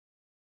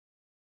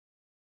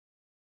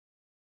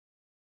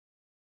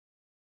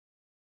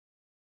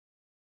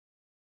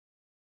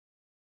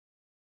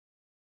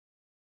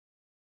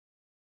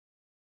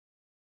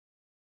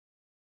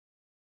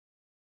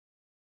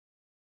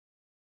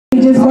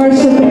just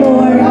worship the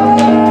Lord.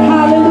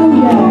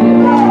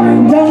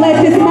 Hallelujah. Don't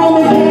let this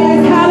moment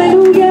pass.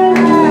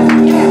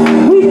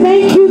 Hallelujah. We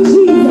thank you,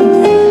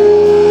 Jesus.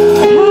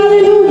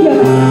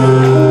 Hallelujah.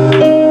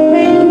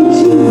 Thank you,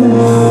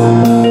 Jesus.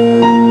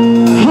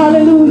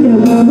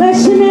 Hallelujah.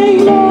 Bless your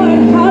name, Lord.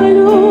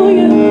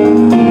 Hallelujah.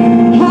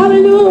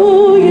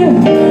 Hallelujah.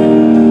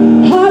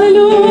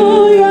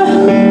 Hallelujah.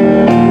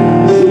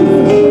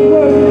 Jesus, your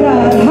word,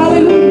 God.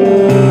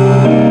 Hallelujah.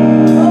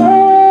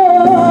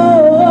 Oh,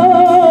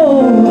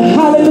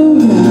 hallelujah.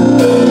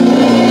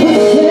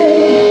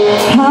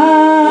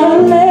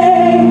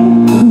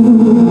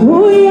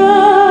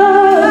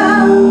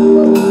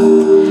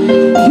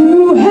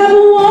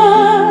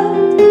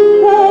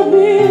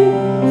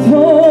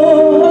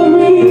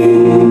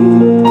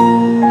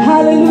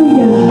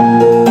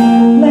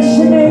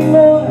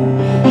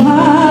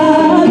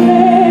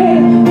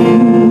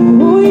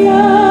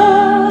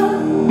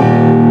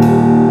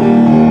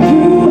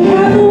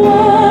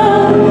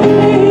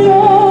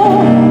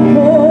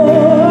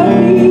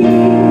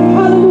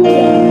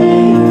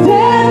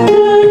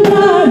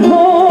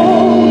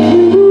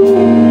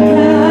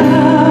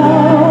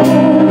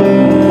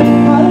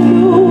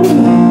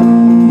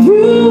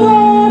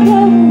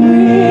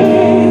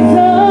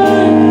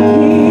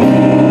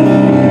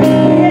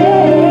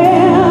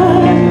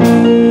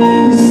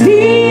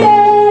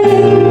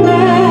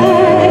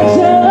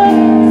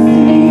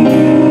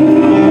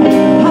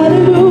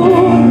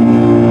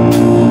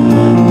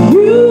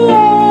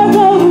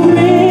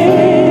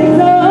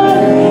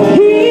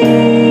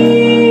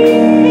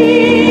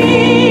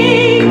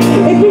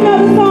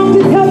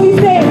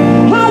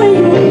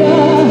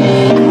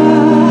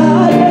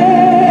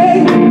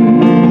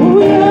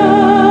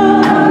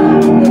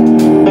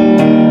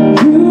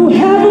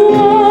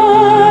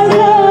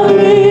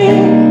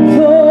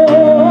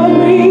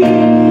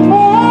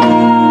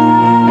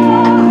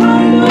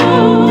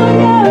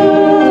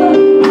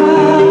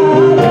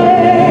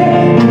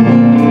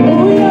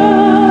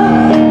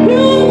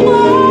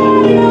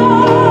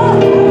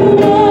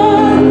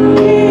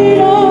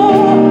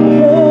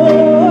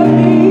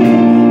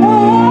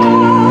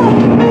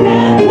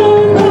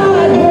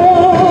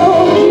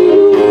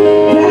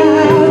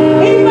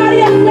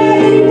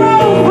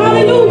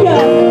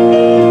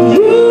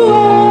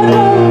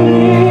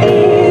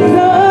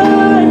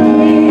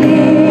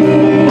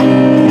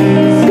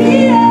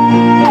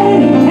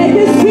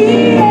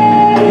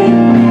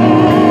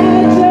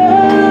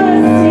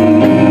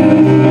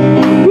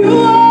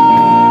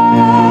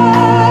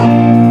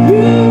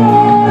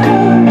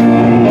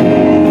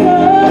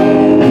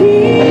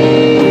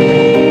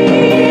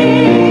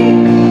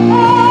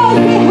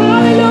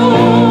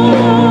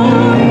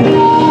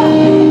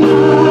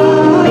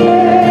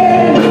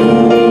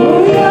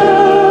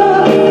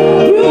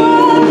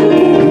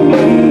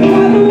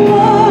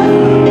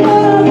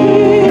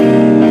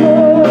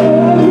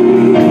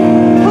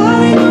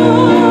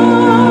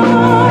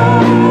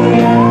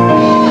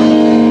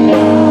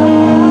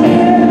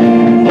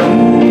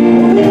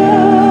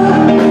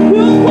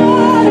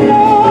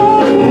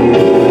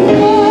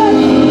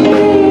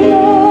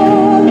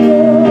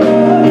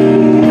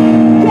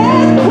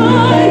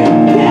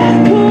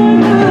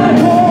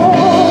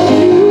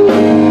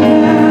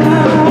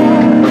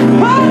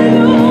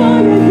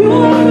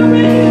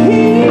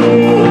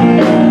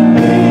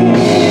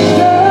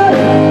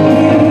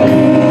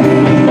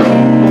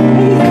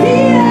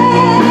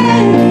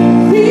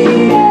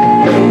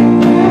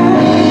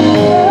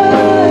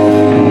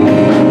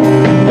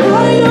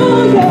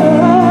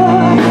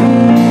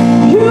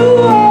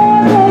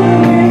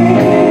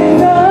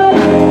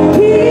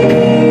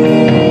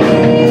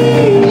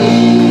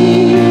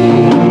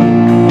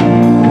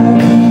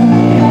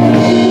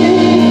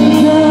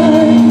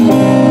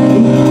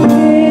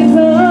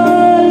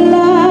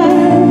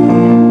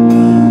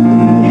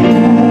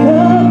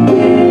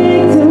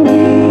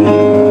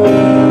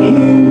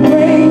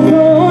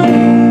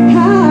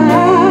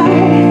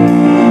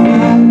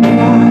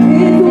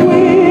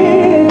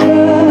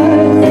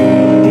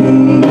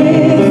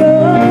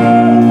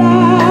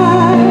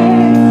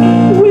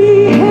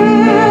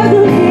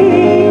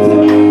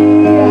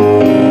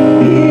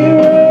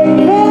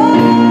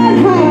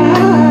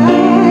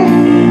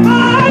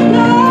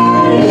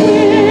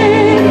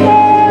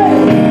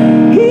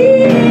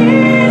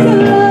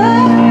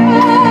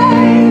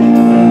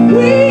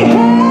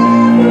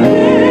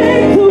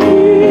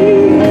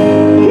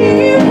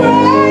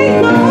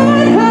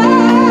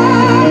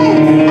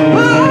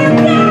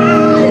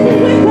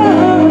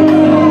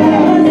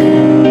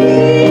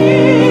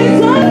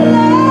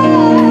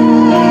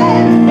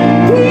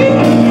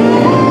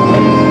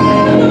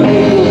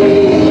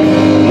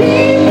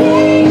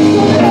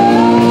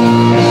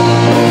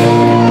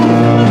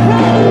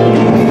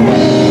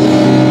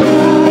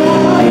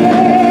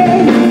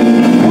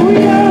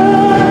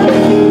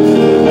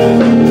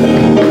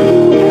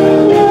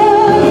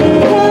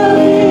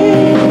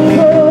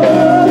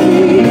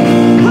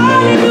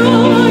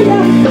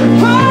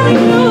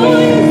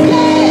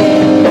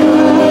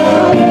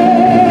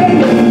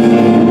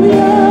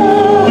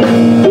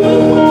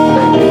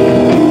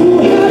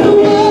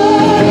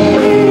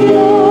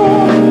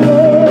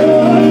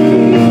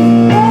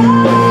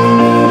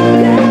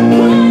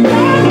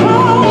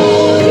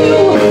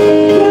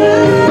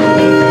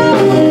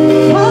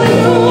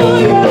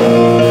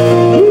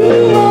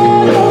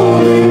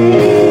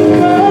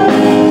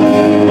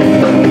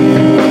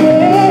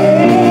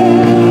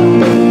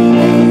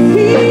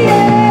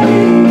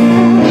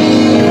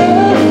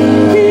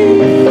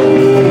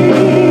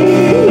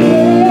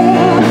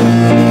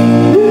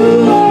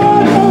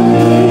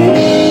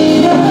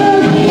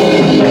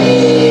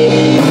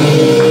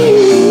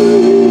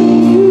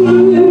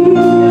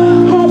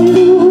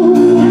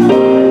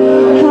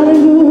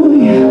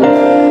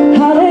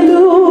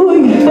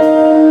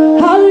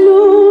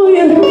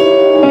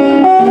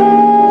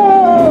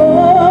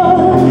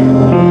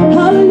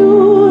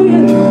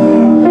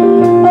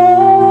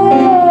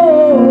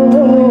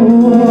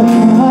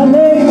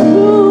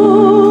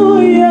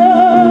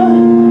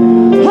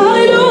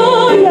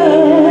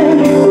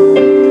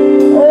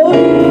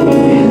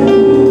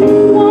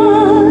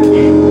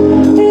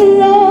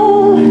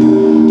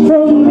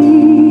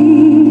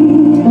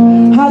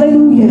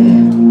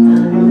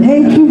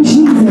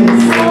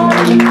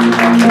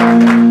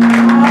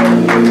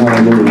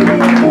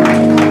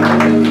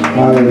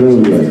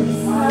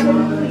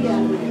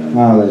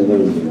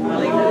 Hallelujah.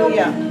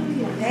 Hallelujah.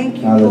 Thank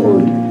you, Hallelujah.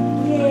 Lord.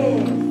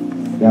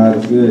 Yes. God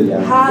is good,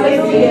 y'all.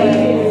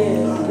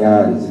 Hallelujah.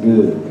 God is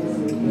good.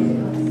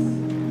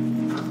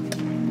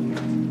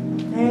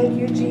 Thank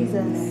you,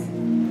 Jesus.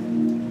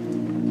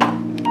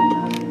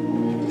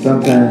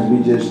 Sometimes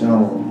we just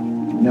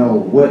don't know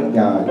what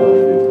God will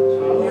do.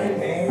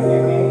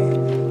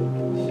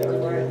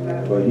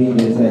 But he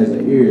just has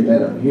an ear,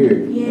 let him hear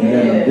it. Yes. And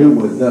let him do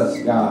what thus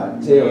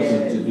God tells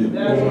him to do.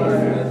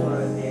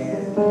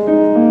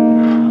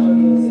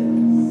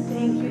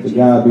 Thank you, To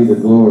God be the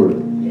glory.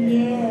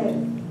 Yes.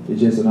 It's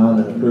just an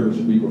honor and a privilege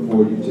to be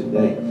before you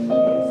today.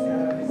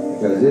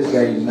 Because this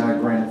day is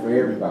not granted for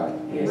everybody.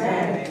 We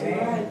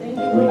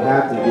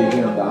have to give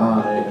him the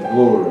honor and the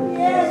glory.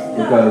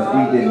 Because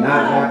we did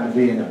not have to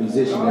be in the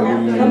position that we're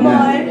in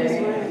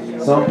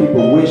now. Some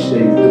people wish they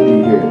could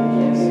be here.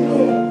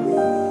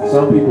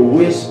 Some people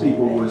wish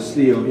people were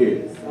still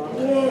here.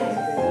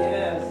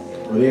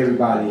 But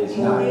everybody is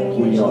not.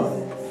 We are.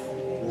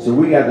 So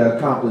we got to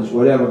accomplish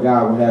whatever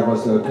God would have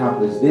us to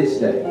accomplish this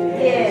day.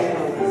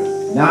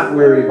 Not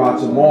worry about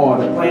tomorrow.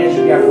 The plans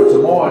you got for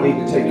tomorrow need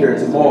to take care of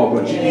tomorrow.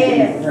 But you need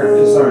to be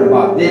concerned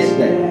about this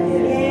day.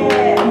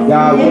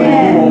 God, what do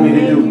you want me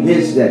to do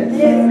this day?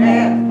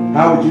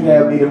 How would you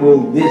have me to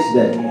move this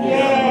day?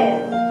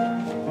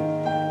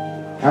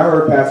 I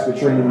heard Pastor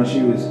Katrina when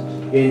she was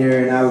in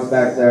there and I was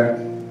back there.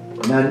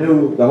 And I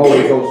knew the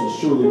Holy Ghost was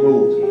truly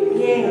moved.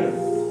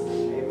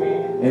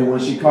 And when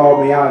she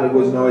called me out, it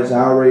was no, it's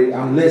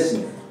I'm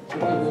listening.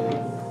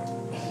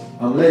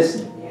 I'm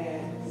listening.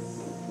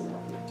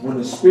 When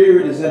the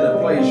Spirit is in a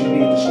place, you need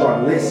to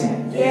start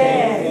listening.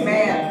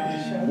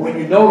 When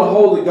you know the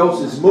Holy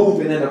Ghost is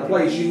moving in a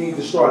place, you need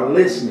to start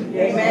listening.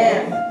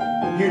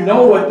 You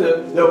know what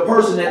the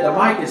person at the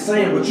mic is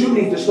saying, but you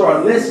need to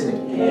start listening.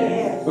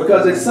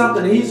 Because it's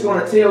something he's going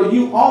to tell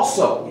you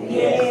also.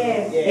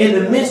 In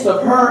the midst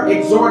of her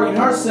exhorting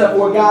herself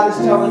what God is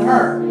telling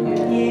her.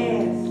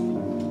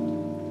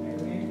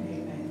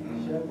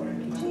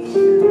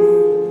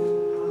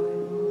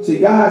 See,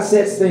 God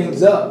sets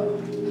things up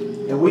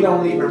and we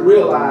don't even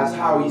realize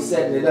how he's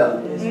setting it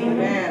up.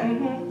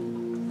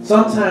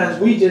 Sometimes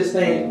we just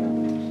think,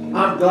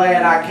 I'm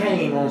glad I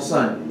came on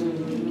Sunday.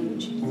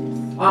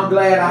 I'm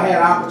glad I had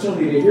an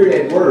opportunity to hear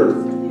that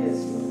word.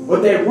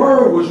 But that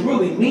word was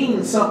really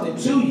meaning something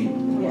to you.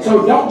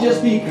 So don't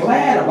just be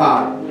glad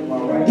about it.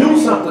 Do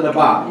something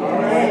about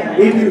it.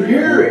 If you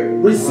hear it,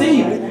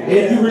 receive it. And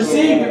if you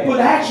receive it, put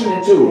action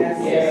into it.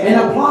 And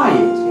apply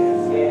it.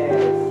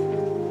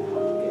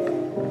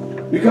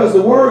 Because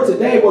the word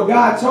today, what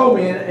God told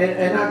me,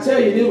 and I tell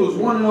you, it was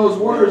one of those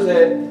words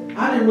that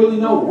I didn't really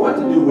know what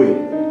to do with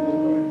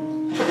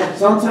it.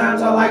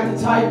 Sometimes I like to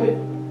type it.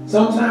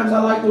 Sometimes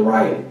I like to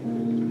write it.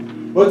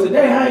 But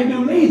today I ain't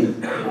do neither.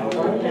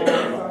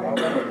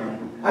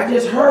 I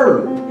just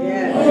heard.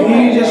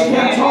 And he just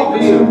kept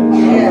talking to me.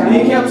 And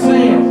he kept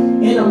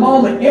saying, in a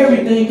moment,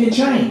 everything can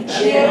change.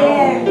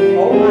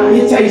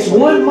 It takes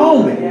one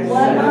moment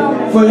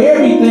for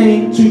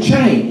everything to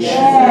change.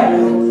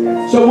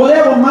 So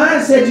whatever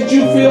mindset that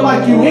you feel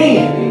like you're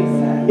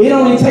in, it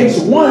only takes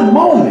one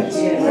moment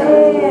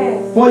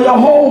for your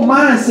whole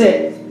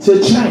mindset to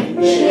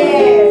change.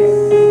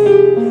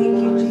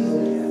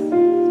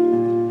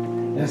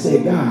 And I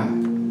said, God,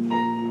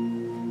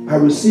 I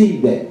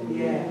received that.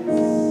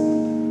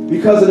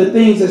 Because of the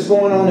things that's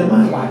going on in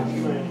my life.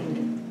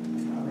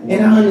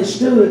 And I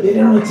understood that it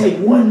only takes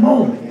one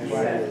moment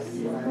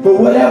for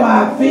whatever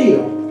I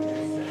feel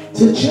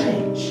to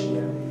change.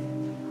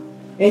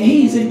 And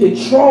he's in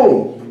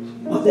control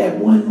of that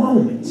one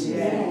moment.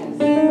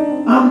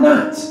 I'm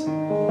not.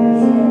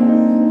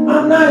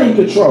 I'm not in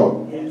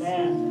control.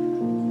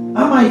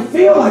 I might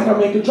feel like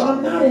I'm in control.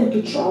 I'm not in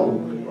control.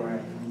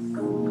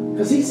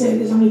 Because he said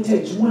this only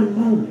takes one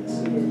moment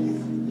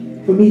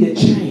for me to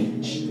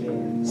change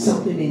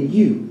something in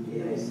you.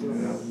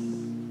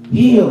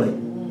 Healing.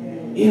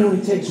 It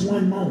only takes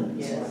one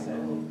moment.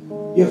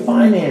 Your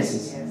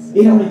finances.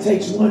 It only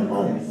takes one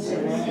moment.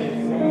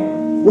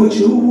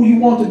 Who you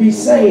want to be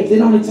saved, it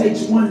only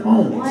takes one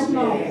moment.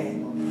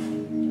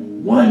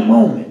 One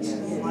moment.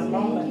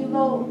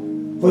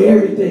 For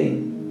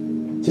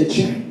everything to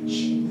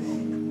change.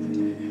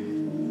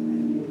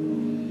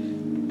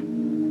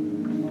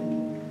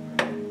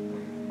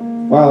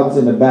 While I was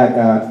in the back,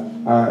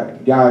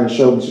 God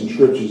showed me some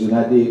scriptures, and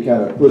I did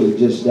kind of put it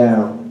just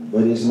down,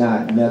 but it's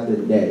not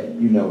nothing that,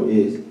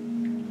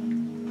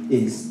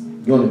 is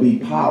going to be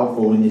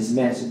powerful in this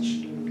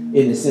message,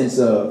 in the sense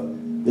of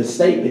the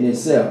statement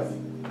itself,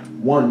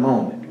 one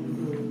moment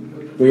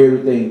for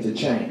everything to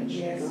change.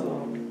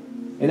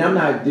 And I'm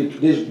not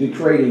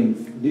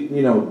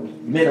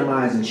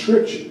minimizing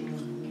scripture.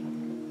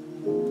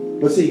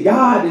 But see,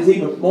 God is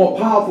even more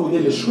powerful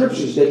than the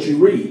scriptures that you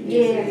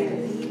read.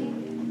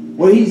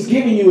 What he's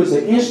giving you is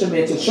an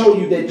instrument to show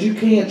you that you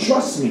can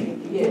trust me.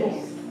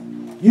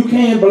 You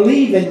can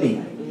believe in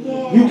me.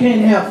 You can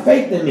have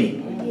faith in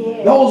me.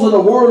 Those are the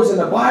words in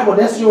the Bible.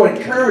 That's your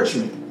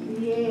encouragement.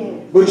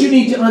 But you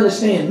need to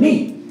understand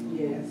me.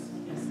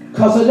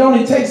 Because it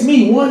only takes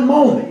me one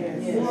moment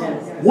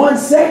 1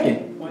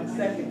 second. 1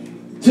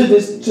 second.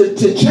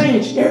 To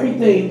change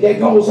everything that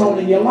goes on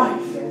in your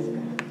life.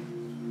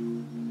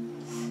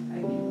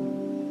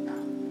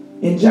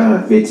 In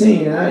John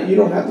 15, and you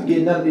don't have to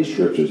get none of these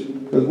scriptures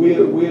because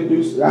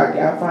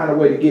I'll find a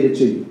way to get it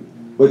to you.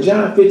 But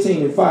John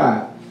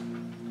 15:5,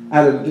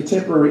 out of the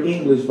contemporary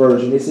English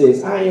version, it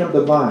says, I am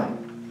the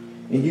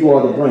vine, and you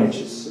are the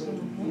branches.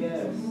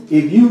 Yes.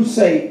 If you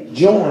say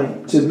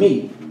join to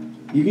me,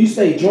 if you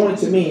say join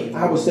to me,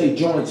 I will say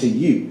join to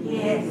you.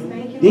 Yes.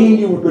 Thank you. Then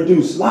you will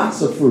produce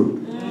lots of fruit.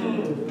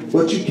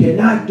 But you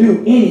cannot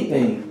do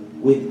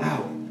anything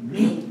without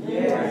me.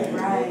 Yes.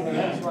 Right.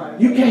 That's right.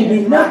 You can't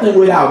do nothing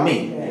without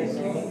me.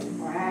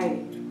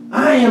 Right.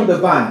 I am the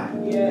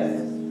vine.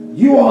 Yes.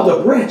 You are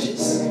the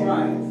branches. That's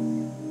right.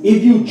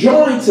 If you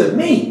join to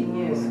me,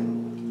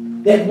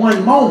 that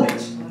one moment,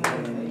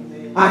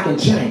 I can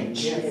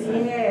change.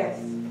 Yes.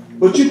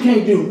 But you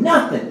can't do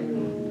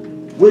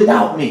nothing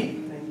without me.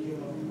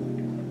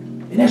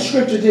 And that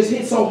scripture just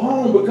hits so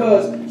home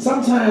because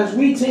sometimes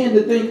we tend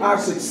to think our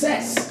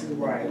success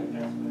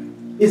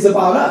is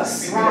about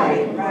us.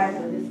 Right.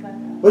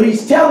 Right. But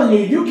he's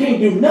telling you can't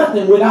do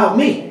nothing without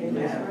me.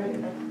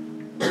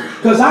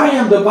 Because I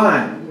am the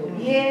vine.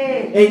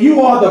 Yes. And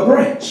you are the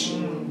branch.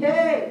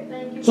 Yes.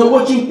 Thank you. So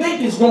what you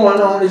think is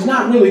going on is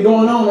not really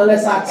going on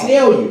unless I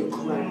tell you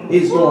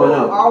it's going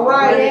on. All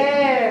right.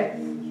 Yes.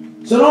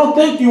 So don't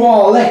think you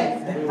all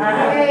that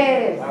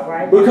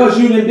Yes. because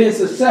you done been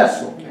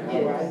successful.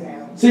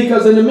 See,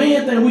 because in the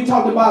main thing we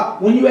talked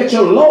about, when you at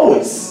your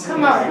lowest.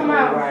 Come on. Come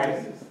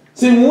on.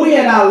 See, when we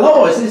at our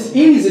lowest, it's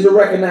easy to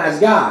recognize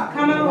God.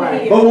 Come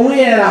on. But when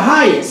we at our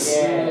highest,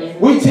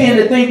 we tend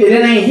to think that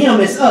it ain't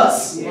him, it's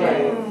us.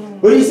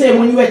 But he said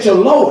when you at your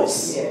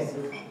lowest,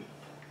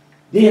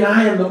 then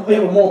I am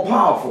ever more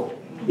powerful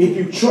if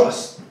you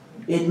trust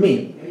in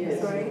me.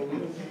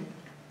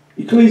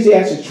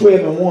 Ecclesiastes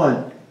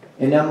 12:1,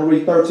 and I'm going to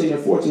read 13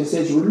 and 14. It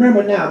says,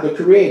 remember now the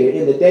Creator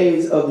in the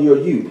days of your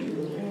youth,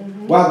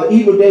 while the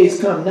evil days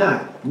come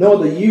not, nor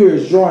the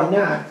years draw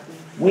nigh,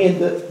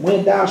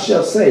 when thou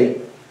shalt say,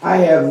 I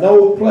have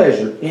no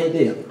pleasure in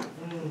them.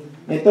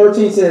 And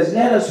 13 says,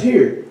 let us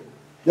hear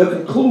the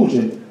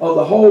conclusion of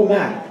the whole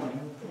matter.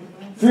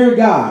 Fear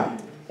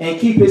God and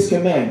keep his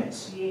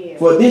commandments.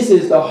 For this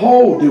is the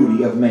whole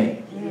duty of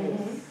man.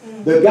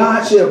 The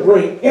God shall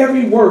bring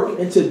every work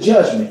into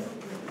judgment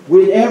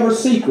with ever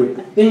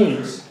secret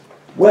things,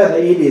 whether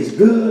it is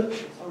good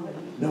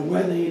nor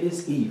whether it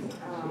is evil.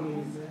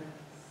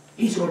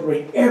 He's going to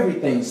bring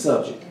everything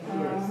subject.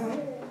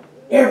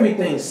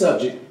 Everything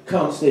subject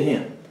comes to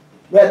him,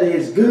 whether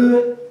it's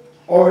good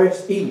or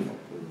it's evil.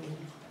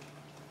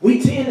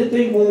 We tend to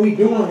think when we're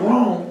doing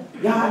wrong,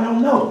 God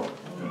don't know.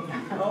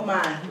 Oh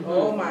my.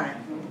 Oh my.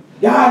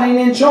 God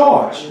ain't in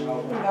charge.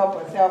 Help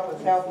us, help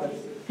us, help us.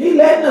 He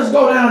letting us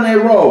go down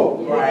that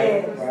road.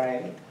 Right,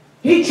 right.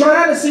 He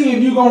trying to see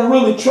if you're going to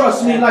really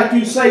trust me like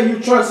you say you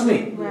trust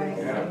me.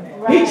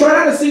 Right. He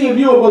trying to see if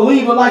you're a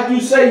believer like you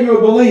say you're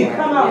a believer.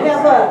 Come on.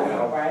 Help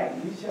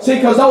us. See,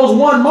 because those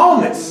one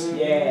moments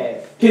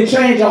can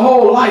change a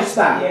whole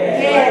lifestyle.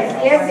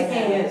 Yes. Yes, it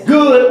can.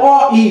 Good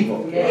or evil.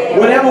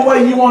 Whatever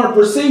way you want to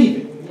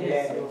perceive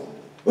it.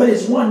 But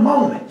it's one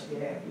moment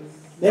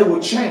that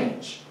will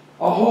change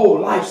a whole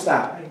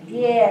lifestyle.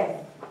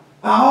 Yes.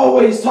 I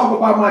always talk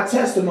about my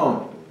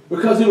testimony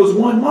because it was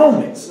one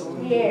moment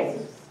Yes.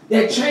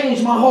 that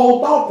changed my whole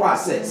thought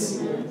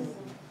process.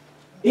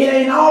 It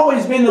ain't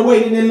always been the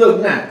way that it look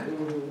now.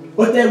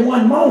 But that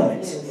one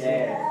moment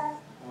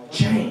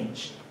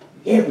changed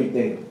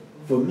everything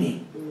for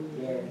me.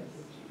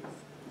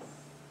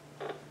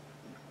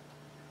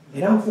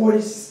 And I'm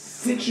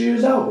 46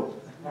 years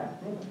old.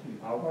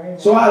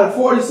 So out of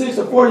 46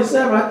 or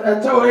 47,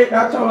 I told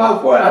I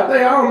was 40. I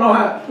don't know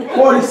how,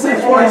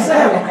 46,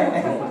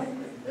 47.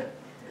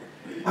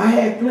 I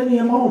had plenty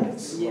of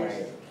moments.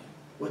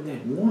 But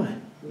that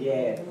one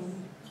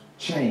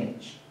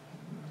changed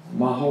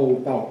my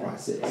whole thought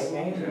process.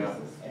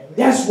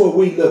 That's what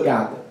we look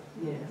out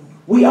there.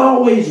 We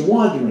always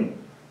wondering,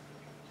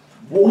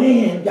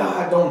 when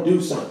God gonna do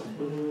something?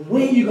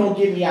 When you gonna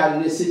get me out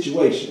of this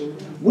situation?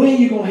 When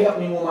you gonna help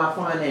me with my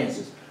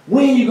finances?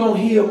 When you gonna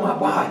heal my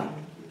body?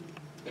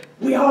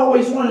 We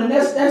always wondering.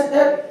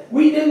 That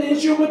we didn't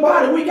ensure my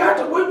body. We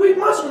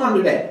must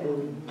wonder that.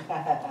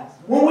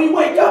 When we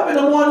wake up in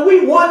the morning,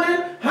 we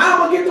wondering how I'm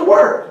gonna get to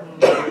work.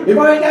 If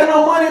I ain't got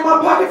no money in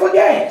my pocket for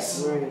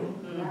gas,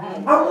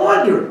 I'm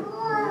wondering.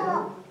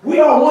 We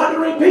are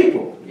wondering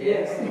people.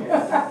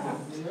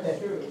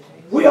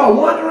 We are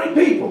wondering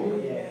people.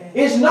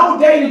 It's no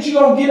day that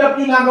you're going to get up,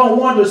 you're not going to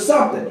wonder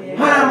something.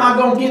 How am I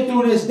going to get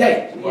through this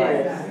day?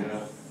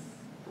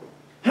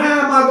 How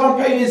am I going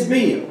to pay this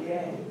bill?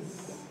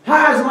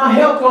 How is my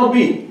health going to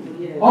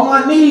be? Are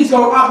my knees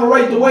going to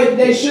operate the way that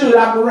they should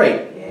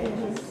operate?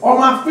 Are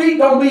my feet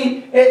going to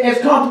be as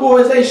comfortable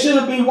as they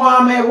should be while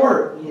I'm at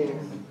work?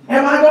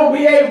 Am I going to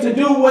be able to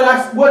do what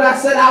I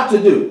set out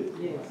to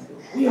do?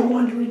 We are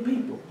wondering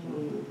people.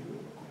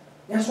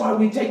 That's why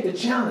we take the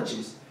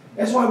challenges.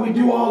 That's why we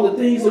do all the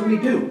things that we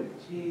do.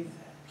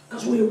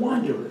 Because we're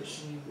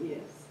wanderers.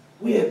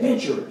 We're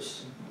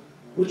adventurers.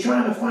 We're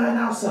trying to find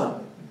out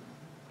something.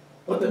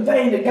 But the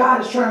thing that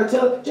God is trying to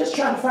tell, just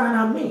try to find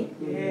out me.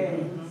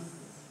 Yes.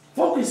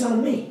 Focus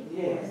on me.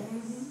 Yes.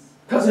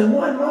 Because in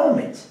one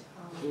moment,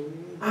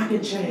 I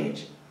can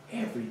change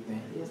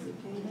everything.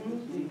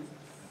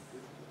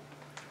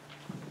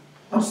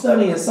 I'm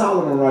studying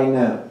Solomon right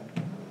now.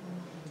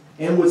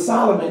 And with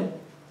Solomon,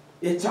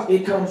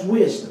 it comes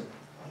wisdom.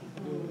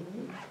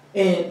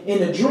 And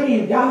in a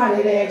dream, God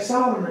had asked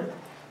Solomon,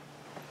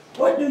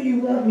 what do you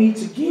want me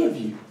to give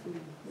you?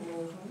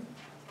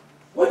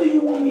 What do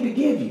you want me to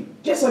give you?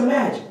 Just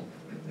imagine.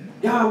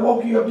 God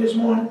woke you up this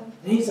morning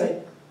and he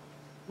said,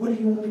 what do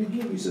you want me to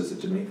give you, Sister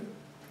Tamika?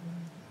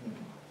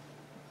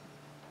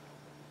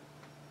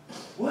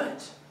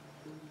 What?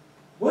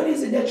 What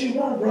is it that you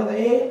want, Brother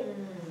Ed?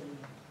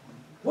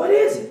 What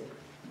is it?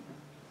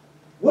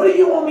 What do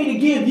you want me to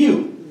give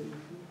you?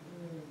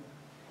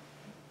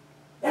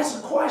 That's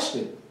a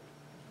question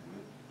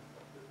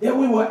that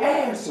we will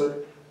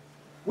answer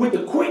with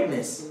the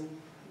quickness,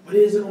 but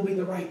is it going to be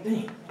the right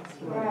thing?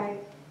 Right.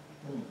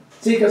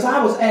 See, because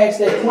I was asked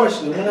that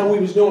question when we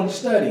was doing the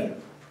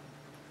studying.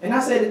 And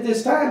I said at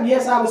this time,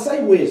 yes, I would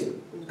say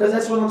wisdom, because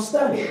that's what I'm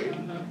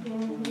studying.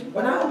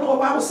 But I don't know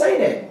if I would say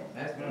that.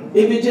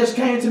 If it just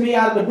came to me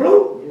out of the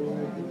blue.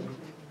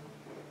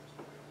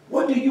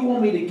 What do you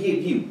want me to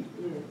give you?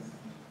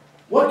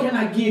 What can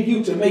I give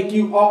you to make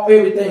you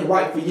everything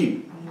right for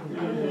you?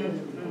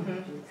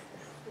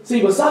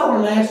 See, but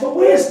Solomon asked for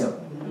wisdom.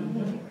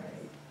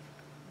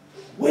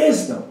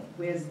 Wisdom.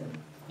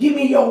 Give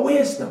me your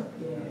wisdom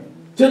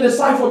to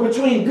decipher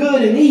between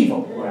good and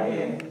evil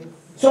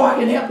so I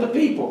can help the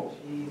people.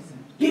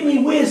 Give me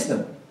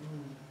wisdom.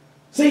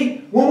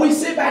 See, when we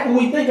sit back and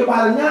we think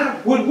about it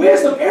now, with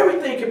wisdom,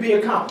 everything can be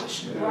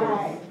accomplished.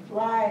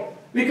 Right.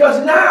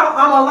 Because now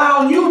I'm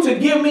allowing you to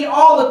give me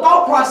all the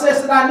thought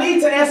process that I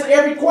need to answer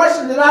every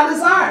question that I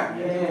desire.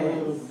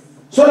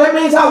 So that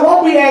means I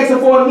won't be asking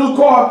for a new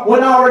car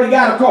when I already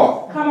got a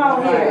car. Come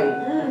on here.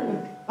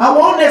 I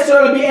won't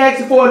necessarily be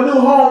asking for a new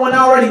home when I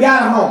already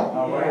got a home.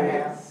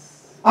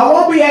 I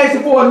won't be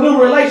asking for a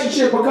new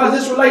relationship because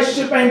this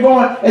relationship ain't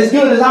going as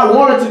good as I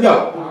want it to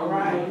go.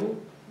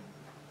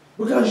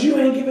 Because you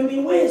ain't giving me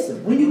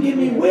wisdom. When you give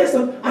me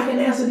wisdom, I can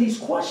answer these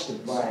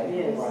questions.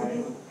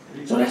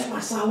 So that's why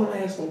Solomon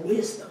asked for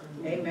wisdom.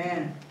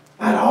 Amen.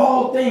 Out of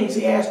all things,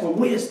 he asked for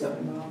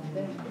wisdom.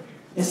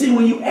 And see,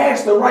 when you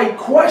ask the right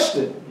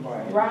question,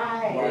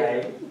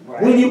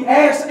 when you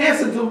answer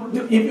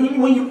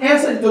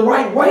it the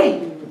right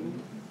way,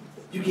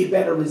 you get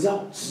better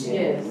results.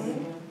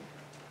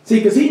 See,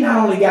 because he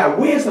not only got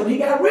wisdom, he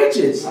got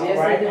riches.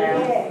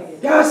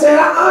 God said,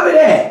 I honor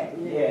that.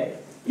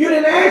 You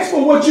didn't ask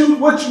for what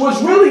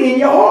was really in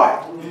your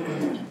heart.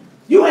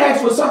 You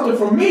asked for something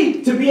from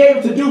me to be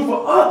able to do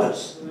for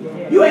others.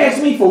 You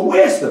asked me for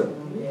wisdom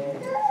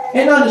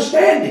and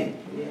understanding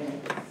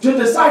to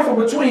decipher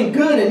between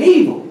good and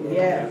evil.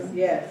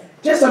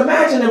 Just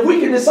imagine if we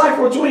could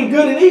decipher between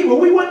good and evil,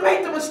 we wouldn't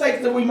make the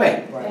mistakes that we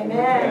make.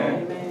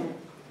 Amen.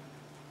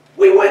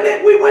 We'd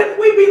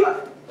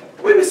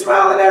be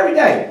smiling every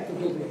day.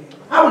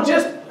 I was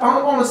just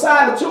on the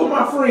side of two of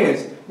my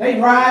friends. They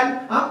riding,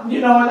 I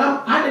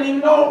didn't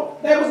even know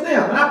that was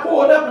them. And I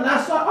pulled up and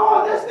I saw,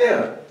 oh, that's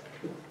them.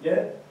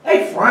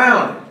 They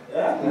frowning.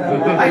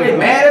 Like they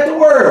mad at the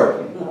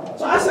world.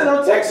 So I sent them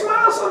a text,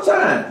 smile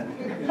sometime.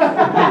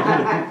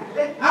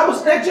 I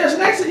was just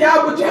next to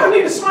y'all, but y'all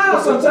need to smile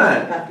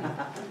sometime.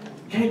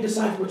 Can't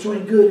decipher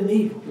between good and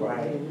evil.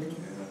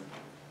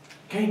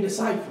 Can't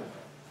decipher.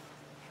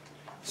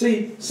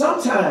 See,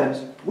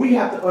 sometimes we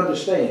have to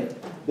understand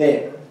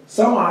that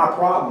some of our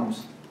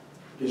problems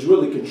is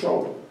really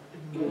control.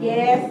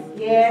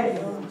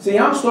 See,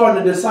 I'm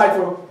starting to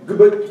decipher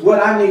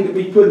what I need to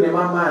be putting in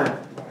my mind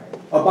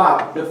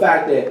about the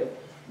fact that,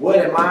 what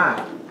am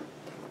I?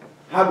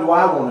 How do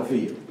I want to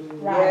feel?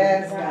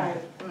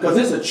 Because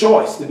it's a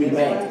choice to be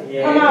mad.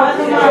 Come on.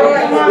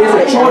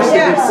 It's a choice to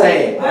be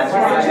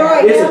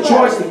sad. It's a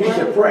choice to be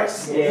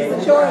depressed.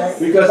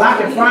 Because I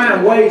can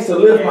find ways to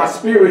lift my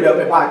spirit up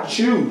if I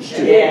choose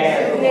to.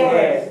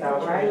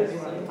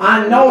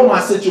 I know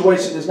my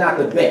situation is not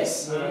the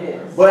best,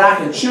 but I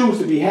can choose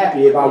to be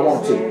happy if I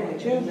want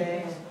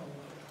to.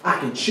 I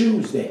can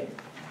choose that.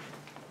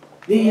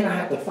 Then I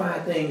have to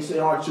find things in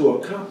order to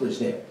accomplish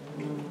that.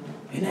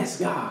 And that's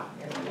God.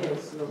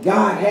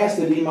 God has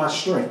to be my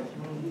strength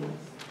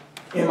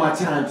in my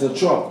times of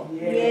trouble.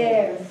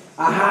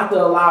 I have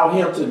to allow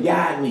him to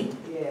guide me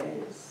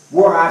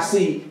where I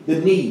see the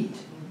need.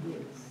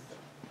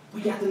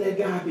 We got to let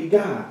God be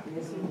God.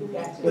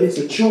 But it's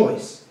a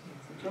choice.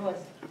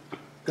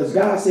 Because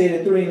God said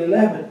in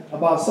 3:11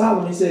 about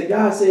Solomon, he said,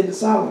 God said to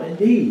Solomon,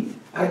 indeed,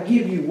 I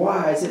give you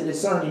wise and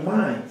discerning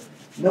mind.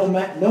 No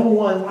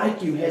one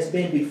like you has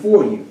been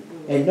before you,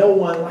 and no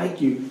one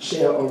like you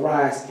shall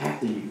arise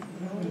after you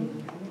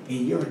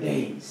in your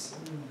days.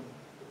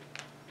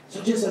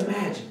 So just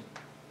imagine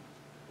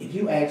if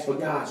you ask for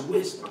God's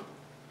wisdom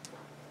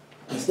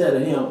instead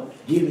of him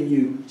giving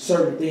you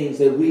certain things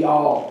that we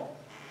all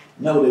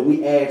know that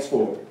we ask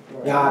for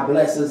it. God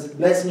bless us.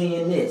 Bless me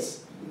in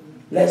this.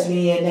 Bless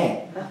me in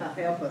that.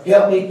 Help us.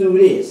 Help me through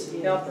this.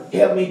 Help us.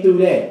 Help me through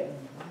that.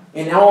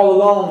 And all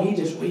along, he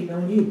just waiting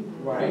on you.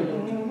 Right.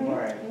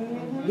 Right.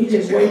 He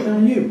just waiting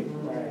on you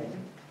Right.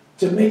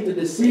 to make the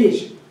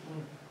decision,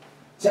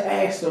 to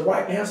answer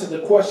the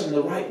question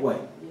the right way.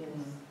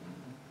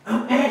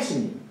 I'm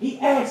asking you. He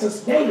asks us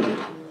daily,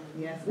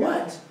 Yes.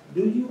 what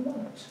do you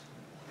want?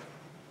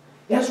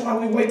 That's why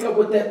we wake up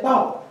with that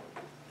thought.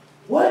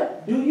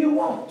 What do you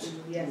want?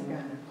 Yes,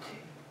 God.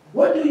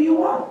 What do you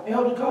want,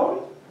 Elder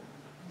Cody?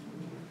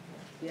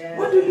 Yes.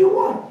 What do you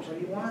want? What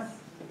do you want?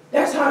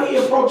 That's how he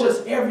approaches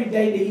us every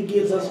day that he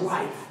gives us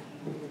life.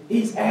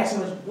 He's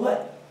asking us,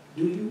 what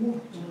do you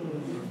want?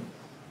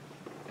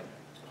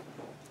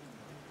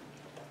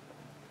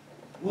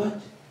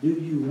 What do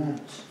you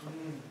want?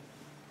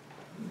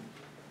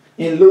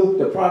 In Luke,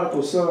 the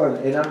prodigal son,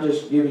 and I'm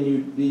just giving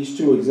you these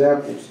two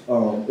examples,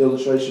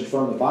 illustrations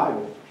from the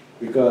Bible,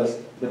 because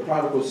the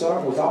prodigal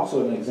son was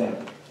also an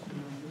example.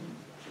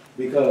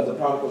 Because the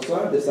prodigal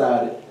son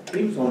decided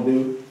he was going to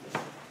do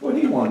what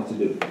he wanted to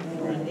do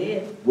He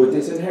did. with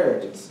his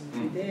inheritance.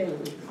 He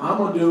did. I'm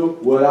going to do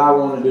what I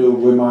want to do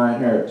with my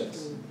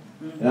inheritance.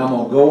 And I'm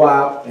going to go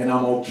out and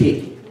I'm going to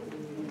kick it.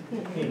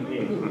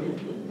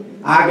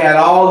 I got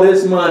all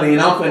this money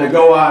and I'm finna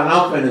go out and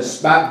I'm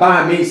finna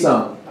buy me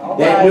something.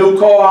 That new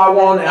car I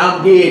wanted,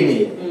 I'm getting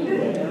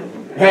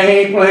it. I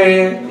ain't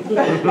playing.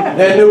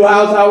 That new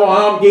house I want,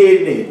 I'm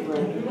getting it.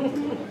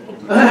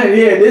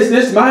 Yeah,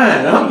 this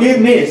mine. I'm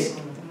getting this.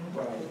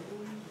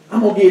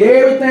 I'm going to get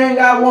everything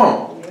I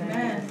want.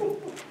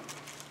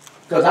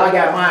 Because I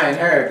got my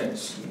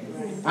inheritance.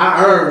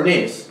 I earned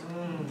this.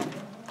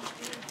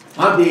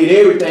 I did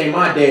everything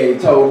my daddy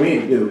told me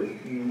to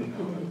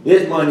do.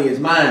 This money is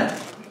mine.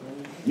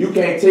 You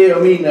can't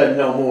tell me nothing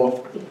no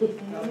more.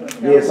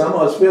 Yeah, some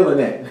of us feeling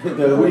that.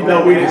 Because we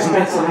know we done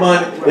spent some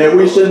money that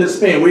we shouldn't have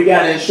spent. We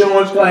got an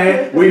insurance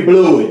claim, we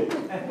blew it.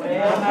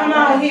 Come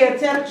on here,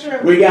 tell the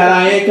truth. We got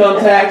our income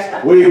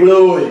tax, we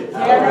blew it.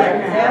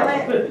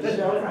 Tell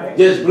it.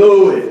 Just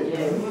blew it.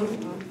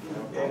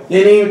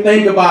 Didn't even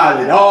think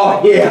about it.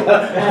 Oh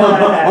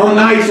yeah, I'm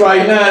nice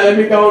right now. Let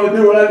me go and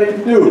do what I need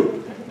to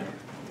do.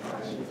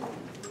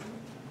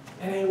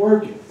 That ain't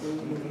working.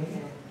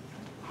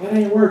 That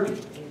ain't working.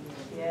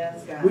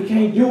 Yes, God. We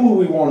can't do what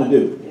we want to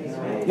do.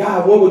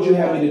 God, what would you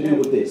have me to do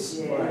with this?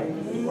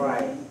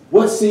 Right.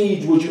 What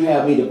seeds would you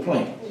have me to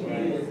plant?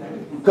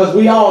 Because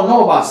we all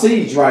know about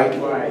seeds, right?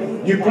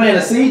 Right. You plant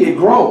a seed, it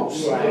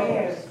grows.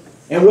 Right.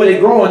 And what it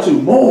grow into?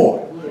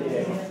 More.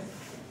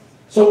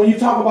 So when you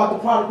talk about the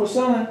prodigal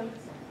son,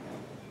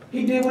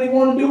 he did what he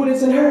wanted to do with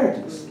his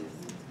inheritance.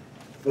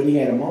 But he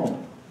had a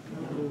moment.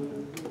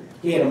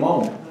 He had a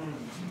moment.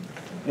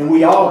 And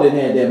we all didn't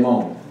have that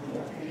moment.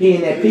 He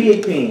in that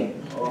pig pen.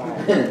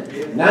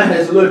 Now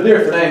it's a little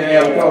different, ain't it,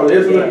 Elder Cody?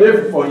 It's a little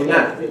different for you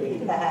now.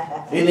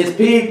 In this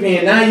pig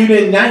pen, now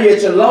you're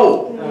at your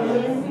low.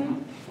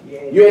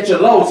 You're at your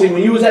low. See,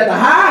 when you was at the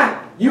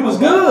high, you was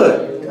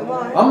good.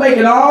 I'm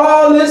making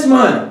all this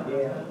money.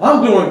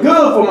 I'm doing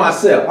good for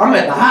myself. I'm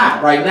at the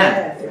high right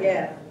now.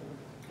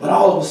 But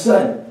all of a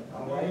sudden,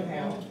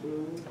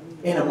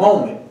 in a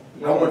moment,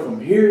 I went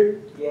from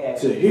here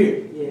to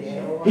here.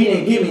 He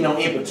didn't give me no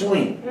in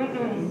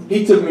between.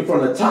 He took me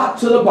from the top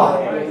to the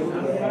bottom.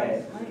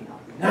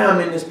 Now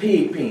I'm in this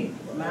pig pen.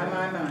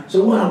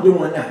 So what I'm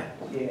doing now?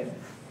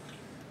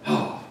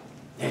 Oh,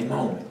 that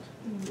moment.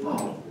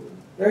 Oh,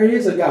 there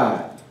is a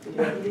God.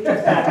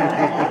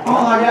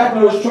 All I got to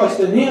do is trust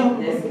in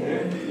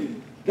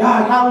Him.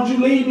 God, how would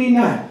you lead me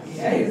now?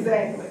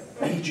 Exactly.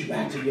 Lead you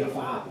back to your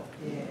Father.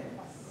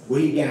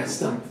 Where He got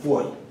something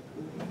for you.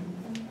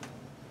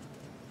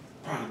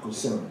 Prodigal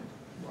son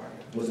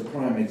was a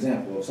prime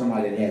example of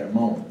somebody that had a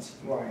moment.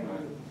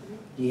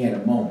 He had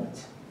a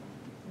moment.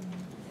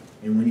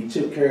 And when he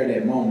took care of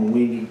that moment,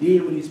 when he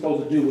did what he's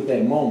supposed to do with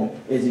that moment,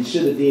 as he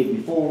should have did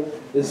before,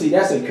 then see,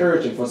 that's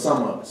encouraging for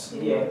some of us.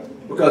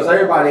 Because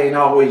everybody ain't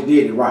always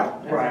did it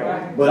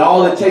right. But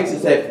all it takes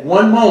is that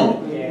one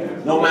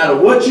moment. No matter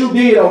what you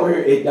did over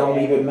here, it don't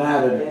even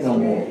matter no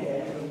more.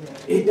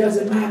 It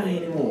doesn't matter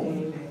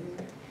anymore.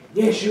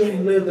 Yes, you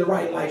didn't live the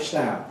right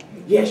lifestyle.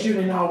 Yes, you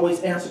didn't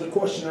always answer the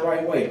question the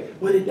right way.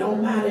 But it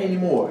don't matter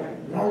anymore.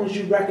 As long as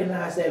you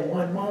recognize that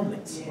one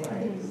moment.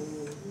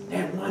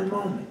 That one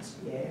moment.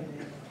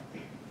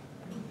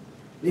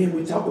 Then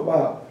we talk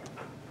about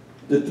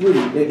the three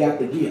that got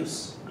the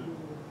gifts.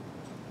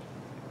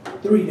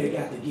 Three that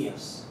got the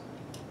gifts.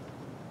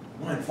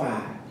 1,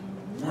 5,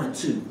 1,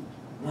 2,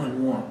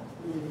 1, 1.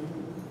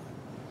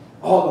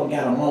 All of them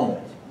got a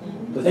moment.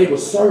 Because they were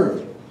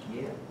serving.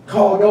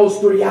 Call those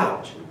three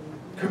out.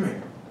 Come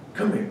here.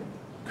 Come here.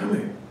 Come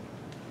here.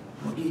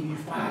 I'm going to give you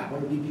 5. I'm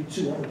going to give you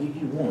 2. I'm going to give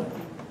you 1.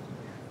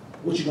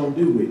 What you going to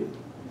do with it?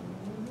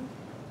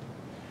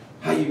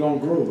 How you going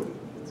to grow it?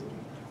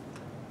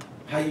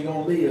 How you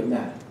going to live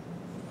now?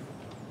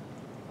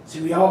 See,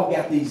 we all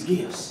got these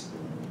gifts.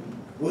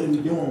 What are we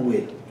doing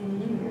with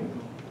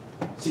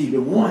it? See,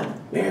 the one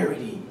buried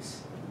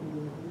these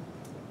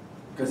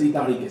because he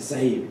thought he could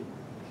save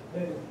it.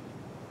 I'm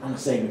going to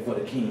save it for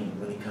the king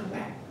when he come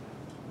back.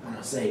 I'm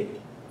going to save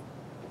it.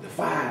 The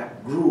fire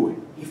grew it.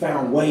 He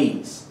found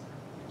ways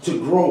to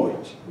grow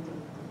it.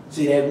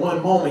 See, that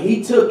one moment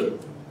he took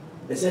it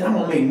and said, I'm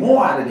going to make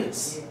more out of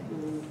this.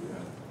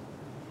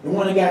 The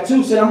one that got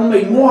two said, I'm going to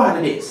make more out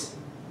of this.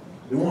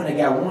 The one that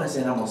got one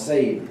said, I'm going to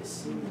save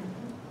this.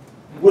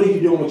 What are you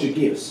doing with your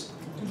gifts?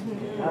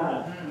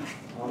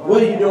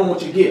 What are you doing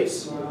with your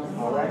gifts?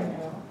 All right.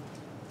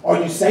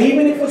 Are you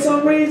saving it for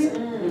some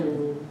reason?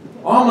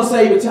 Or I'm going to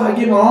save it till I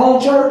get my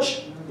own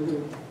church?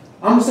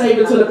 I'm going to save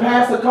it till the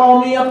pastor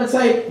call me up and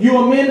say, you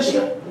a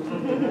minister?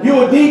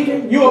 You a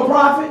deacon? You a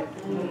prophet?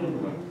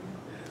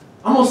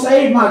 I'm going to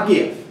save my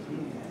gift.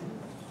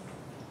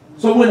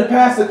 So when the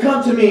pastor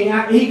come to me,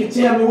 he can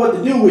tell me what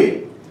to do with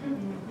it.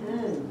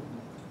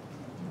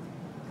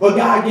 But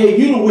God gave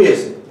you the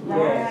wisdom.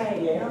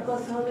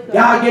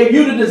 God gave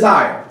you the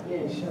desire.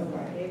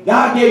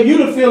 God gave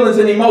you the feelings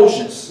and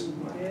emotions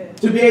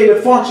to be able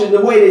to function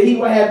the way that he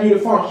would have you to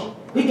function.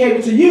 He gave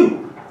it to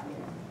you.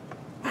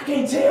 I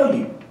can't tell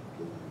you.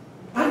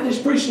 I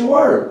just preach the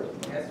word.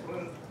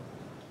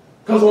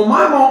 Because when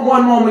my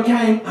one moment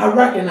came, I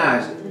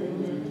recognized it.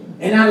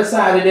 And I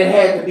decided there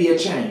had to be a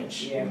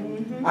change.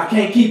 I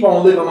can't keep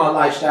on living my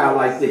lifestyle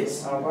like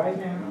this.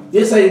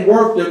 This ain't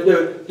worth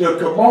the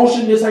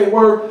commotion. This ain't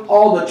worth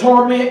all the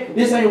torment.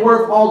 This ain't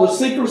worth all the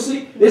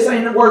secrecy. This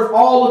ain't worth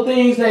all the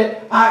things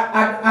that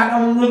I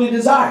don't really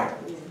desire.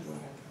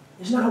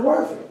 It's not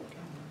worth it.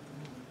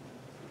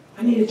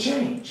 I need a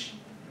change.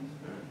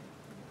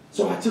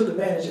 So I took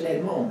advantage of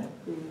that moment.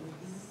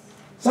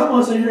 Some of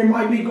us in here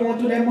might be going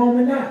through that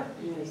moment now.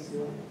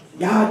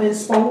 God then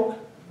spoke,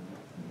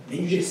 and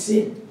you just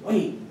sit,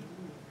 wait.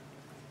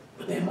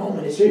 But that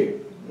moment is here.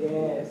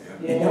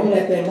 And don't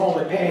let that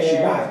moment pass you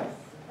by.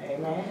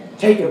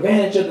 Take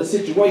advantage of the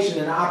situation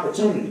and the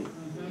opportunity.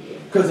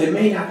 Because it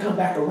may not come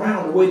back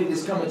around the way that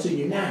it's coming to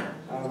you now.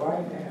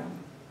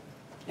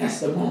 That's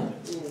the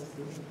moment.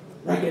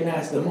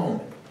 Recognize the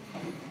moment.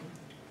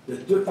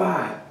 The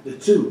 5, the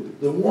 2,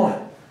 the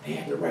 1. They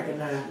have to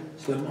recognize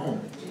the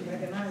moment.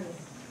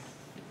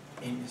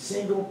 In a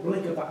single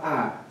blink of an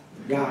eye,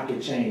 God can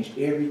change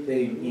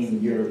everything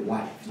in your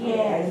life.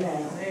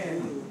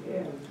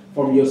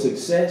 From your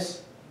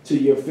success to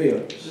your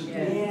failures.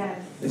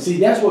 And see,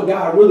 that's what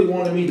God really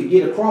wanted me to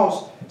get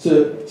across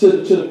to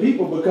the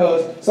people,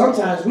 because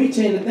sometimes we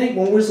tend to think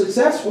when we're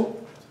successful,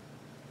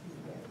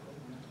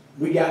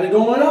 we got it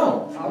going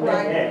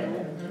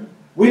on.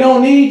 We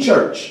don't need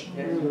church.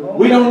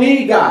 We don't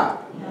need God.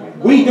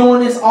 We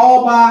doing this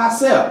all by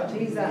ourselves.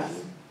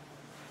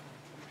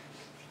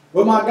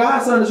 But my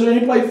godson is here,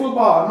 he play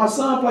football. My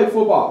son play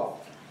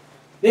football.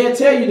 They'll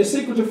tell you the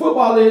secret to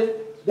football is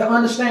to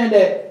understand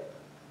that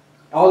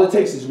all it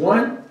takes is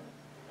one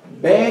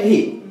bad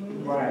hit.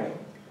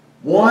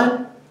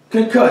 One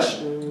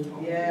concussion.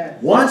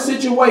 One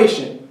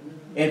situation,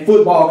 and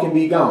football can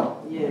be gone.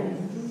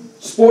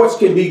 Sports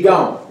can be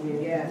gone.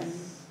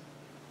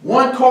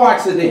 One car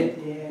accident,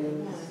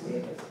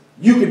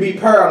 you can be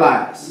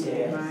paralyzed.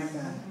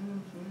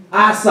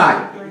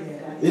 Eyesight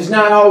is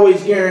not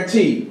always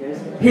guaranteed.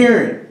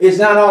 Hearing is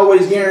not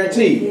always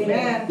guaranteed.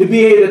 To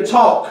be able to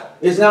talk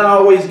is not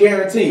always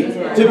guaranteed.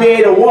 To be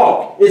able to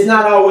walk is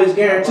not always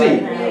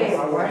guaranteed.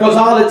 Because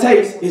all it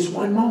takes is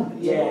one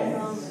moment.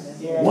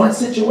 One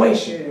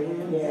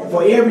situation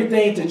for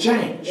everything to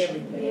change.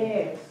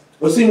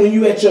 But see, when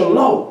you at your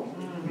low,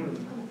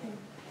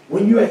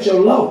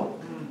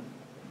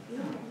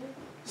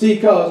 see,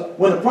 because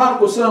when the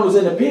prodigal son was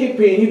in the pig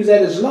pen, he was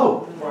at his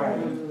low.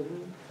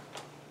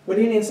 But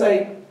he didn't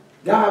say,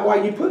 God,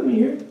 why you put me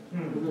here?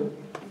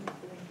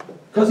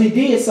 Because he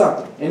did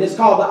something. And it's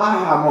called the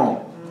aha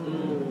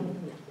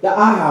moment. The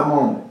aha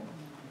moment.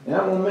 And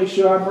I'm going to make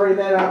sure I bring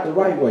that out the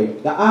right way.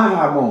 The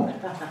aha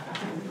moment.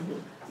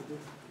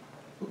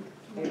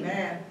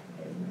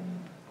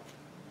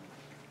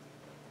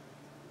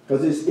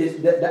 Because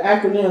the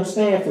acronym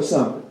stands for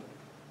something.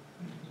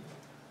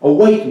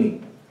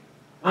 Awakening,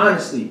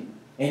 honesty,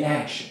 and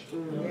action.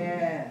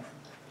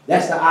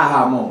 That's the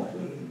aha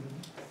moment.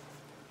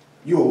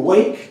 You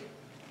awake,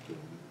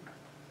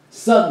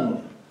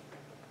 suddenly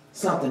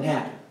something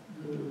happened.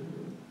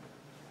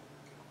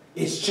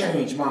 It's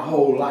changed my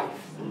whole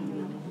life.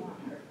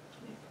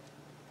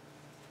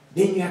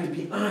 Then you have to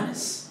be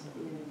honest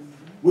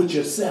with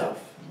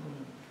yourself.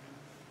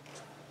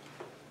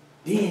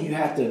 Then you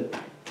have to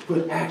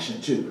put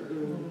action to it.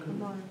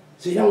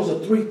 See, those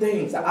are 3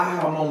 things the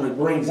aha moment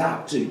brings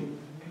out to you.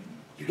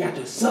 You got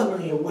to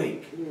suddenly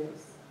awake.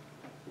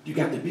 You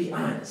got to be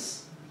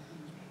honest.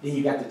 Then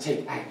you got to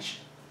take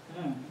action.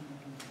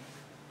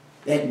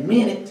 That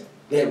minute,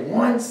 that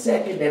 1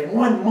 second, that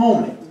one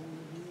moment,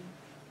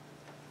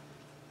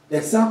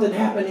 that something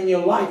happened in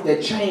your life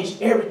that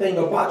changed everything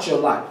about your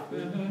life.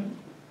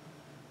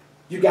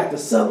 You got to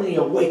suddenly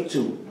awake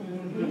to it.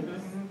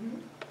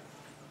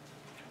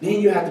 Then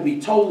you have to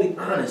be totally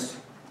honest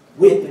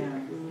with it.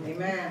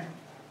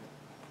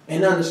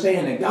 And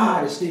understand that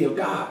God is still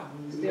God.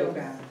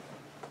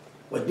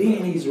 But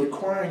then he's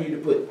requiring you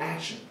to put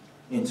action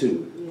into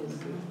it.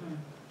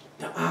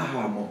 The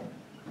aha moment.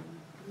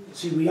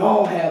 See, we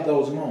all have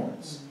those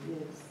moments.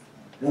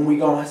 When we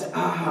go and say,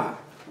 aha,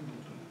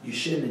 you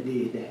shouldn't have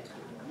did that.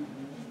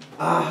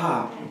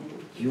 Aha,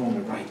 you're on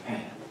the right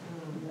path.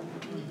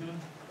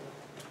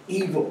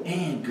 Evil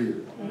and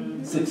good.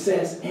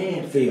 Success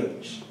and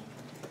failures.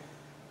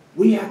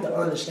 We have to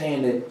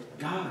understand that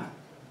God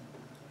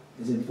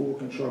is in full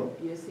control.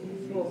 Yes, he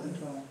is in full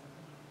control.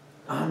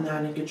 I'm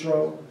not in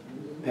control.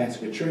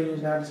 Pastor Katrina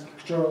is not in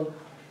control.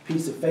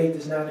 Piece of Faith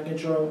is not in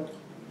control.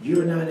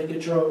 You're not in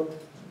control.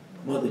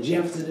 Mother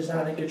Jefferson is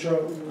not in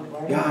control.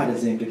 God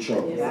is in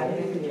control.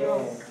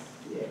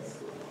 Yes.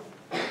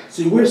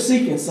 See, we're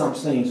seeking some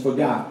things for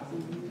God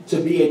to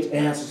be able to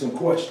answer some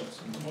questions.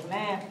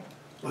 Amen.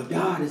 But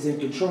God is in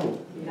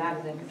control. God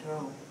is in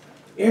control.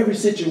 Every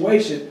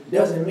situation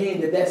doesn't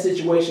mean that that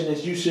situation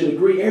is you should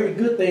agree. Every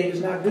good thing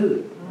is not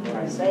good.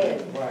 Right. Say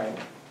it. Right.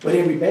 But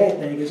every bad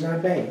thing is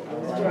not bad.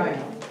 That's right.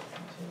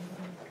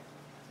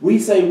 We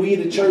say we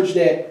the church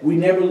that we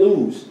never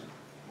lose.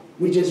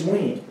 We just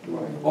win.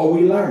 Or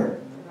we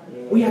learn.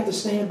 We have to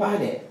stand by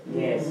that.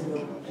 Yes.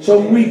 So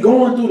when we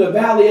going through the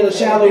valley of the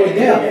shadow of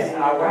death,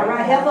 All All right,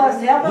 right. help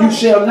us, help us. you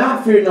shall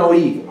not fear no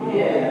evil.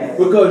 Yes.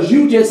 Because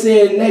you just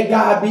said, let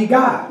God be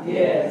God.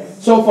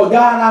 Yes. So for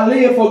God I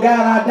live, for God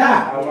I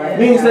die. All right.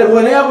 Means that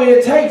whatever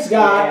it takes,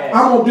 God, Yes.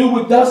 I'm going to do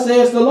what thus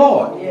says the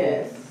Lord.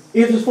 Yes.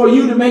 If it's for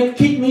you to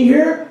keep me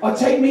here or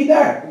take me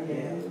there,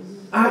 Yes.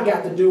 I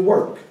got to do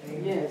work.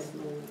 Yes.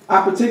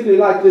 I particularly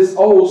like this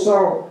old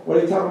song where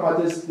they talking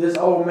about this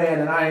old man,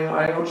 and I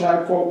ain't gonna try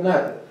to quote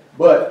nothing.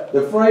 But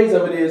the phrase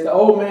of it is the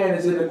old man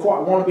is in the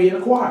choir, want to be in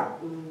the choir.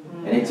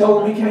 And they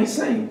told him he can't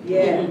sing.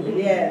 Yeah.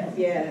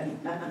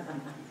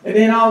 And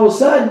then all of a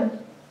sudden,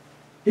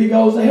 he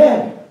goes to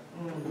heaven.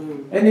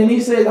 And then he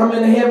says, I'm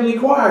in the heavenly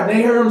choir. And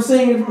they heard him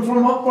singing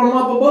from up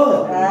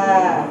above.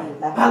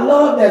 I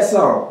love that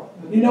song.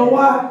 You know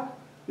why?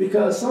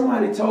 Because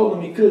somebody told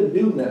him he couldn't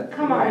do nothing.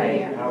 Come on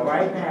here. All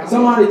right now.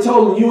 Somebody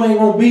told him you ain't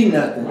going to be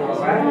nothing. All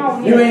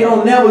right. You ain't going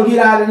to never get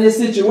out of this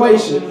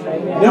situation.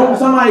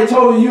 Somebody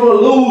told you you're a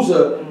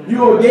loser.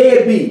 You're a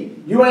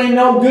deadbeat. You ain't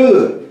no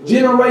good.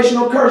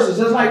 Generational curses,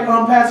 just like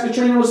Pastor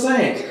Katrina was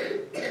saying.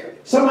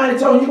 Somebody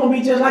told you you're going to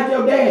be just like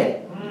your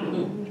dad.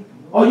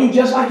 Or you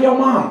just like your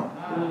mama.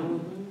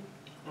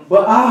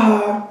 But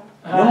aha,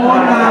 no I'm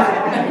not.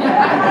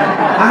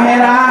 I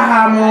had an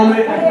aha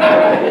moment.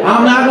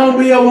 I'm not going to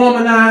be a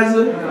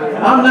womanizer.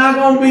 I'm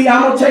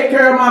going to take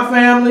care of my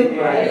family.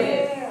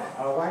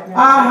 All right now.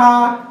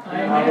 Aha, All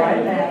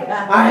right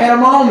now. I had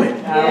a moment.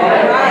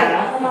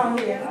 Come on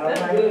here.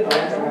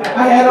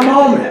 I had a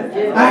moment.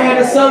 I had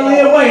to suddenly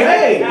away.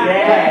 Hey,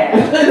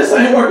 Yeah. this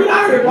ain't working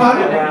out here,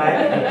 Bobby.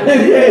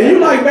 Yeah, you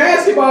like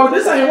basketball, but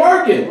this ain't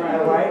working.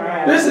 All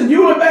right. Listen,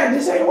 you and back,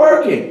 this ain't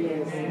working.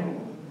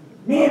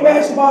 Me and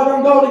basketball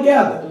don't go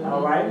together.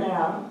 All right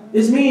now.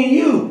 It's me and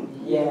you.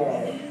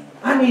 Yes.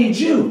 I need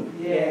you.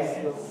 Yes.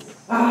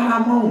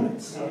 Aha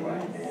moments. All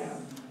right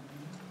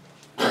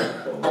now.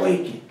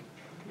 Awaken.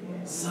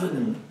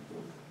 Suddenly.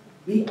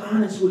 Be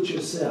honest with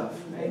yourself.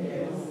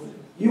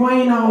 You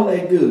ain't all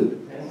that good.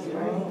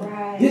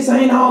 Right. This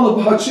ain't all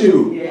about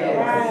you.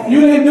 Yes. You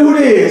didn't do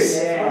this.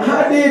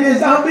 I did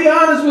this. I'll be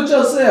honest with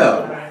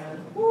yourself.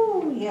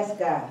 Ooh, yes,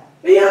 God.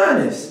 Be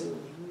honest.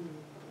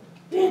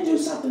 Then do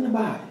something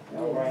about it.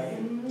 All right.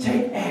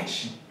 Take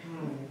action.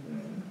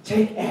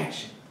 Take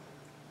action.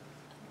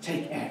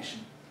 Take action.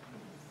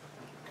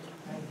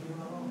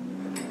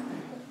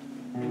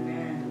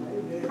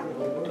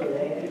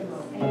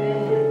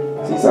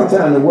 See,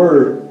 sometimes the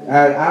word,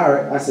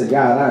 I said,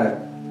 God,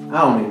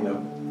 I don't even know.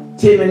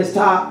 10 minutes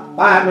top,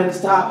 5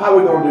 minutes top, how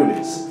we going to do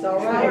this? It's all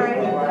right.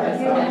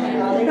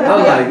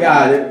 I'm like,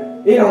 God,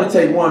 it only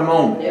take one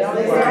moment.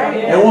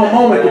 And one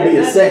moment could be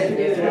a second.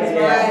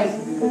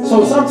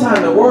 So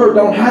sometimes the word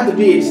don't have to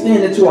be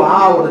extended to an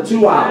hour to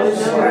 2 hours.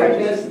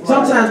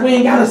 Sometimes we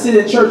ain't got to sit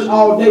in church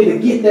all day to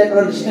get that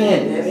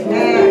understanding.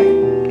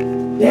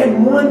 That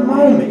one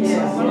moment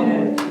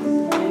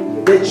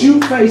that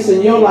you face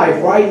in your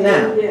life right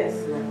now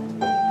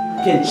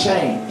can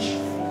change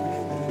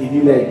if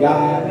you let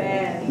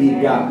God be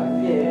God.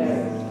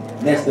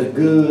 And that's the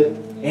good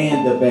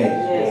and the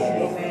bad.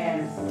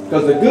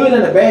 Because the good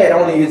and the bad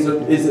only is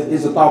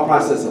a thought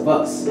process of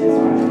us.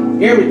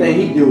 Everything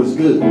he do is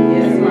good.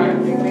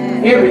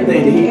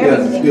 Everything that he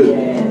does is good.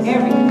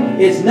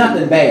 It's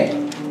nothing bad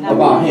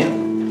about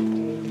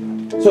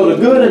him. So the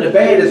good and the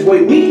bad is the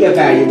way we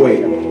evaluate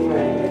him.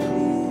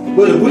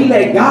 But if we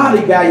let God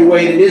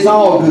evaluate it, it's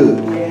all good.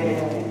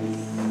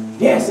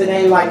 Yes, it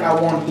ain't like I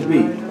want it to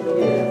be.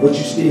 But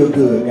you still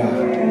good,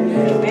 God.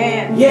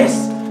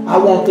 Yes, I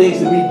want things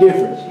to be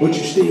different. But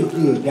you still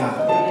good,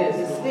 God.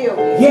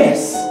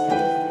 Yes.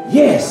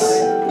 Yes.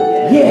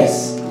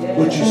 Yes.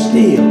 But you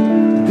still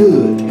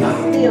good,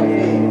 God.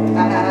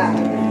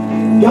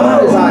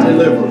 God is our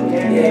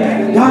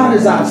deliverer. God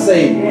is our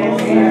Savior.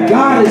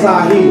 God is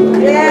our healer.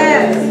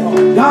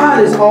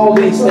 God is all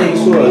these things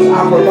to us,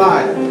 our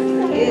provider.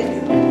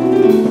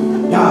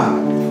 God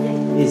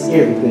is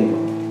everything.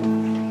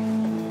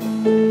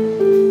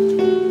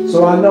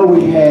 So I know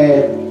we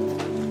had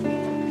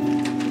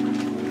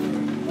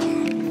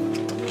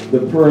the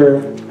prayer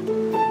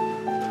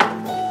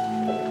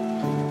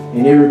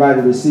and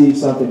everybody receive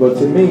something. But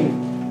to me,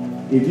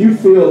 if you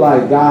feel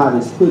like God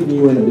is putting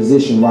you in a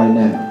position right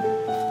now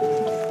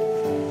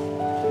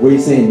where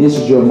He's saying, this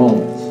is your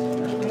moment.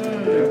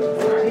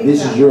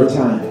 This is your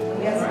time.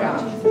 Yes,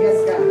 God. Yes,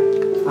 God.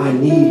 I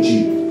need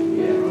you.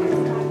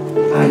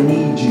 I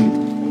need you.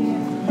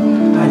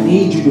 I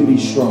need you to be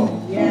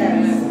strong.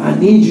 Yes. I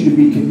need you to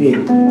be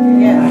committed.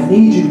 Yes. I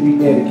need you to be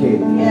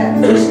dedicated.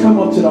 Yes. Just come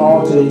up to the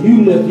altar and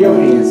you lift your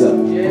hands up.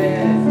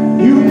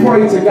 You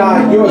pray to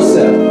God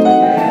yourself.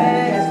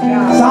 Yes,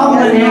 God.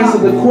 Solomon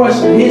answered the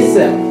question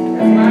himself.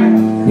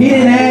 He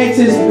didn't ask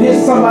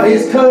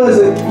his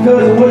cousin,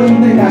 what do you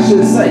think I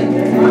should say?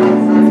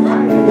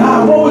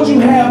 God, what would you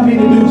have me to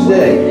do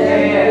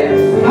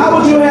today? How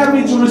would you have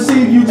me to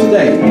receive you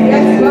today?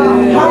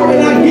 How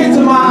can I get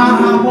to my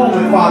aha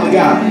moment, Father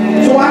God?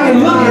 So I can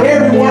look at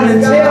everyone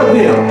and tell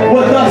them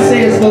what thus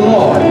says the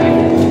Lord.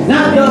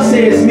 Not thus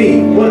says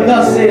me, but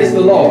thus says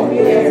the Lord.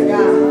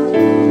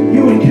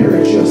 You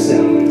encourage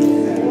yourself.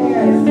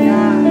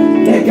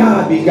 Let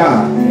God be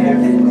God.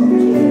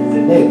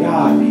 Let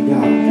God be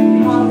God.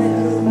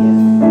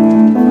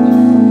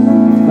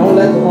 Don't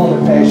let the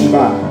moment pass you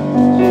by.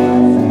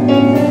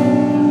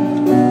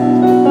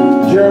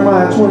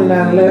 Jeremiah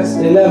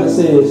 29:11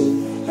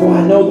 says, for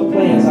I know the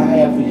plans I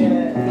have for you,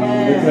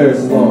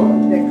 declares the Lord.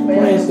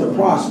 Plans to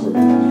prosper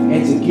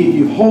and to give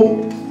you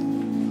hope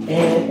and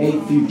a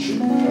future.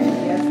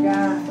 Yes,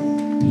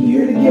 God.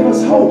 Here to give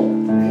us hope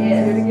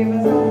Yes. To give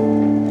us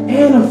hope.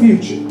 and a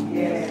future.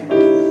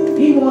 Yes.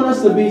 He wants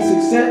us to be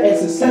as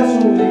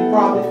successful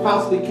as we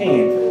possibly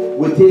can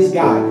with His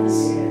guidance.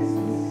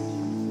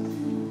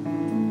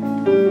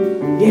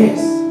 Yes,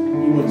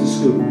 you went to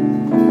school.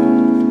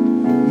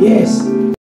 Yes,